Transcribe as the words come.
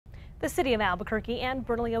The city of Albuquerque and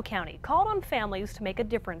Bernalillo County called on families to make a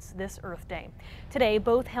difference this Earth Day. Today,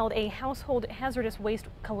 both held a household hazardous waste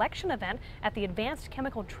collection event at the Advanced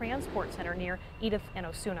Chemical Transport Center near Edith and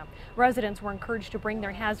Osuna. Residents were encouraged to bring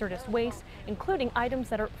their hazardous waste, including items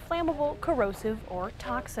that are flammable, corrosive, or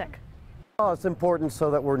toxic. Well, it's important so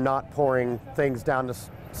that we're not pouring things down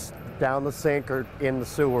the sink or in the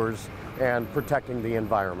sewers and protecting the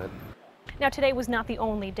environment. Now, today was not the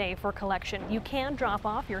only day for collection. You can drop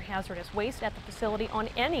off your hazardous waste at the facility on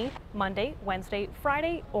any Monday, Wednesday,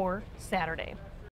 Friday, or Saturday.